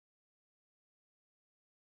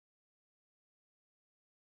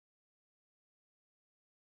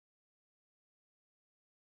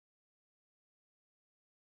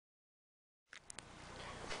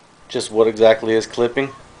Just what exactly is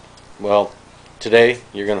clipping? Well, today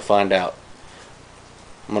you're going to find out.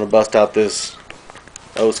 I'm going to bust out this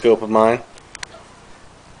O-scope of mine,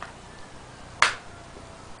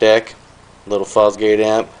 deck, little Fosgate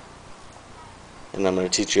amp, and I'm going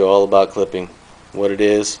to teach you all about clipping. What it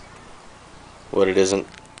is, what it isn't.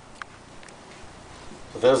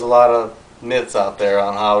 So there's a lot of myths out there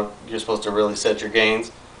on how you're supposed to really set your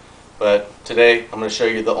gains, but today I'm going to show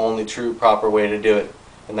you the only true proper way to do it,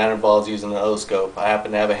 and that involves using an O-scope. I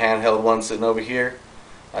happen to have a handheld one sitting over here.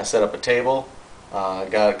 I set up a table,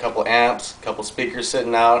 got a couple amps, a couple speakers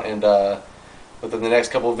sitting out, and within the next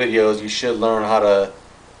couple of videos you should learn how to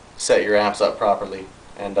set your amps up properly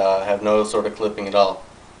and have no sort of clipping at all.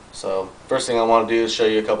 So first thing I want to do is show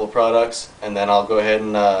you a couple of products, and then I'll go ahead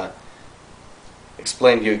and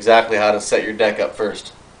explain to you exactly how to set your deck up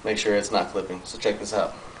first. Make sure it's not clipping. So check this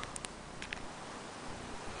out.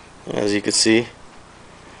 As you can see,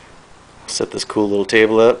 set this cool little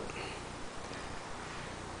table up.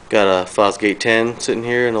 Got a Fosgate 10 sitting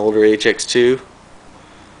here, an older HX2.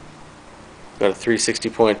 Got a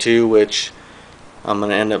 360.2, which I'm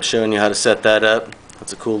going to end up showing you how to set that up.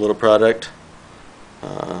 That's a cool little product.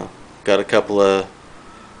 Got a couple of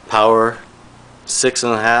power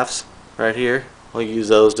 6.5s right here. We'll use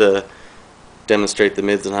those to demonstrate the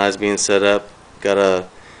mids and highs being set up. Got a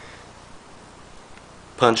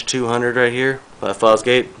Punch 200 right here by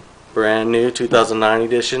Fosgate, brand new 2009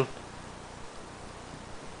 edition.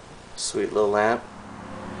 Sweet little lamp.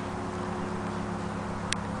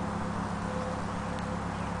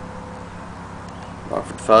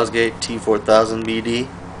 Marford Fosgate T4000 BD.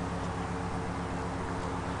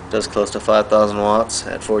 Does close to 5,000 watts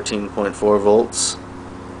at 14.4 volts. Of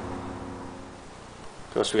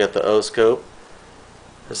course, we got the O-scope.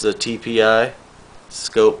 This is a TPI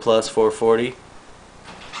Scope Plus 440.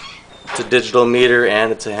 It's a digital meter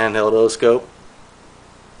and it's a handheld O-scope.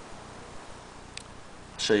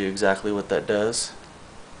 I'll show you exactly what that does.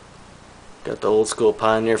 Got the old school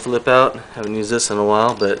Pioneer flip out. Haven't used this in a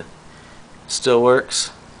while, but still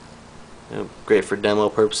works. Great for demo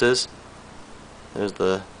purposes. There's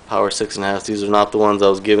the power 6.5. These are not the ones I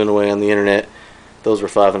was giving away on the internet. Those were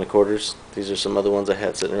 5 1/4. These are some other ones I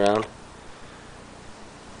had sitting around.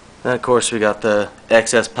 Then of course we got the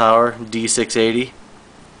XS Power D680.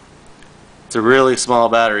 It's a really small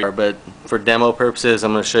battery, but for demo purposes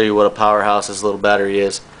I'm going to show you what a powerhouse this little battery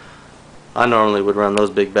is. I normally would run those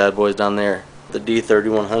big bad boys down there, the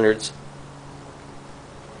D3100s.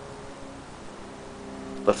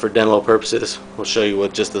 But for demo purposes, we'll show you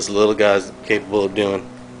what just this little guy's capable of doing.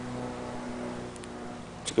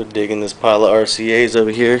 Let's go dig in this pile of RCAs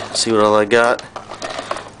over here, see what all I got.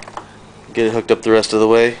 Get it hooked up the rest of the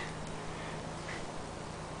way.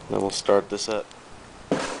 Then we'll start this up.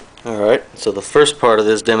 Alright, so the first part of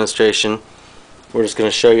this demonstration, we're just going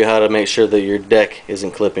to show you how to make sure that your deck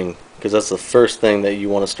isn't clipping, because that's the first thing that you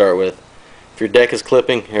want to start with. If your deck is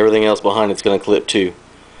clipping, everything else behind it's going to clip too.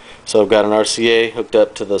 So I've got an RCA hooked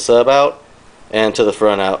up to the sub out and to the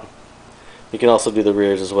front out. You can also do the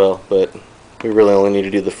rears as well, but we really only need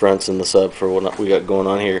to do the fronts and the sub for what we got going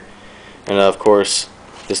on here. And of course,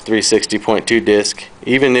 this 360.2 disc.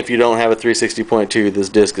 Even if you don't have a 360.2, this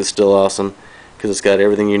disc is still awesome because it's got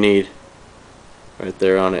everything you need right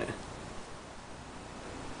there on it.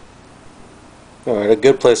 Alright, a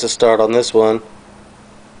good place to start on this one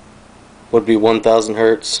would be 1000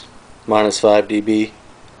 Hertz minus 5 dB.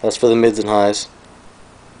 That's for the mids and highs,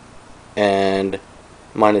 and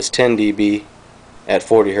minus 10 dB at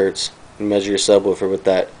 40 Hertz. You measure your subwoofer with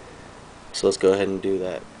that. So let's go ahead and do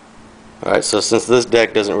that. Alright, so since this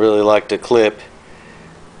deck doesn't really like to clip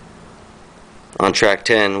on track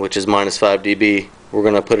 10, which is minus 5 dB, we're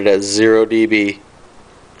going to put it at 0 dB,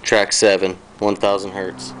 track 7, 1000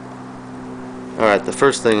 Hertz. Alright, the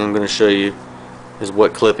first thing I'm going to show you is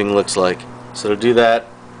what clipping looks like. So to do that,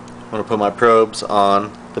 I'm going to put my probes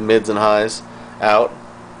on the mids and highs out.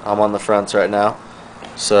 I'm on the fronts right now.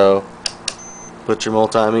 So put your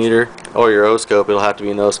multimeter or your O-scope, it'll have to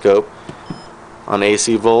be an O-scope, on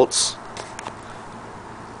AC volts.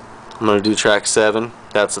 I'm going to do track 7.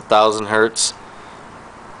 That's 1000 Hertz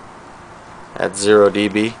at 0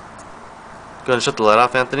 dB. Go ahead and shut the light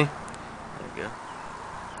off, Anthony. There you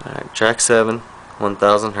go. Alright, track 7,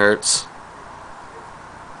 1000 Hertz,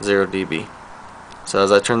 0 dB. So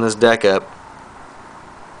as I turn this deck up,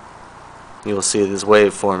 you will see this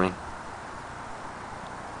wave forming.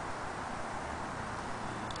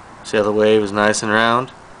 See how the wave is nice and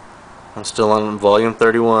round? I'm still on volume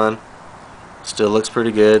 31. Still looks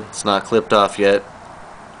pretty good. It's not clipped off yet.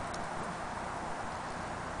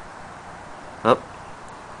 Oh.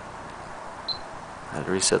 I had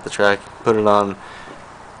to reset the track, put it on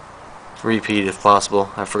repeat if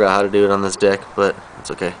possible. I forgot how to do it on this deck, but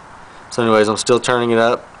it's okay. So anyways, I'm still turning it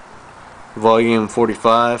up. Volume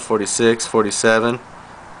 45, 46, 47.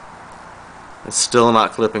 It's still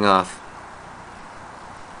not clipping off.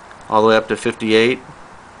 All the way up to 58.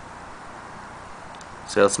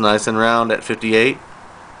 So it's nice and round at 58.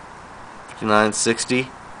 59, 60.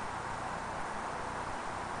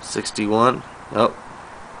 61. Oh.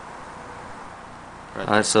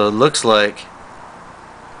 Alright, so it looks like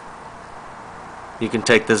you can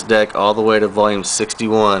take this deck all the way to volume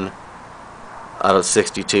 61 out of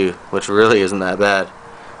 62, which really isn't that bad.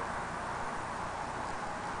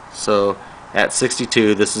 So at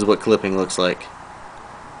 62, this is what clipping looks like.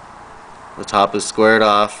 The top is squared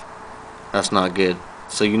off. That's not good.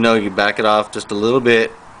 So you know, you back it off just a little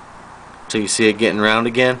bit till you see it getting round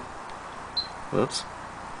again. Whoops.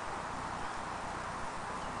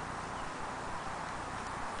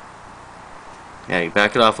 Yeah, you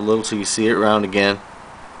back it off a little till you see it round again,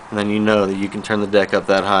 and then you know that you can turn the deck up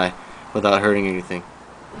that high without hurting anything.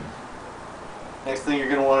 Next thing you're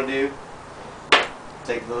going to want to do,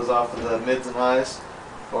 take those off of the mids and highs,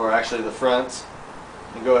 or actually the fronts,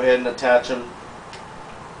 and go ahead and attach them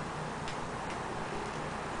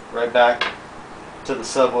right back to the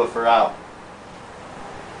subwoofer out.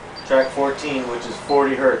 Track 14, which is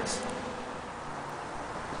 40 Hertz.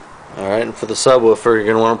 Alright, and for the subwoofer, you're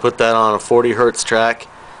going to want to put that on a 40 Hertz track.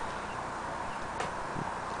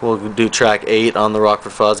 We'll do track 8 on the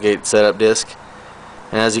Rockford Fosgate setup disc.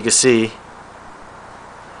 And as you can see,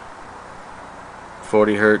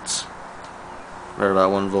 40 Hertz, right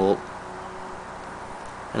about 1 volt.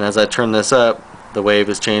 And as I turn this up, the wave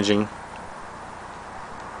is changing.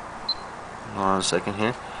 Hold on a second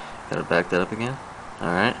here. Gotta back that up again.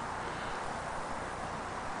 Alright.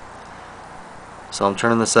 So I'm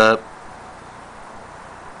turning this up.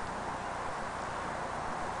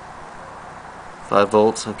 5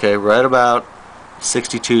 volts. Okay, right about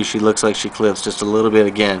 62 she looks like she clips just a little bit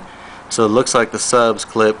again. So it looks like the subs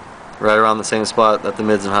clip right around the same spot that the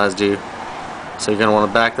mids and highs do. So you're going to want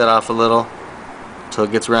to back that off a little until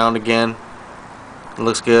it gets round again. It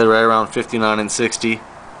looks good right around 59 and 60.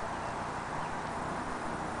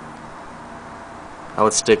 I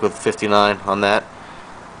would stick with 59 on that.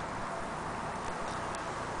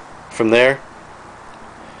 From there,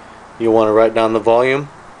 you'll want to write down the volume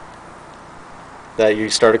that you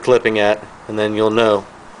started clipping at, and then you'll know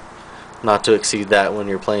not to exceed that when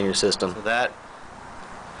you're playing your system. So that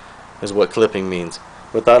is what clipping means.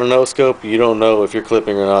 Without an O-scope, you don't know if you're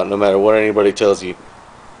clipping or not, no matter what anybody tells you.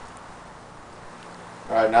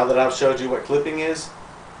 Alright, now that I've showed you what clipping is,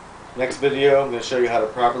 next video I'm going to show you how to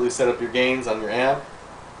properly set up your gains on your amp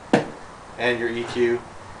and your EQ,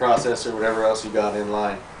 processor, whatever else you got in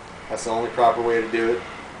line. That's the only proper way to do it.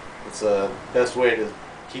 It's the best way to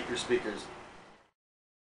keep your speakers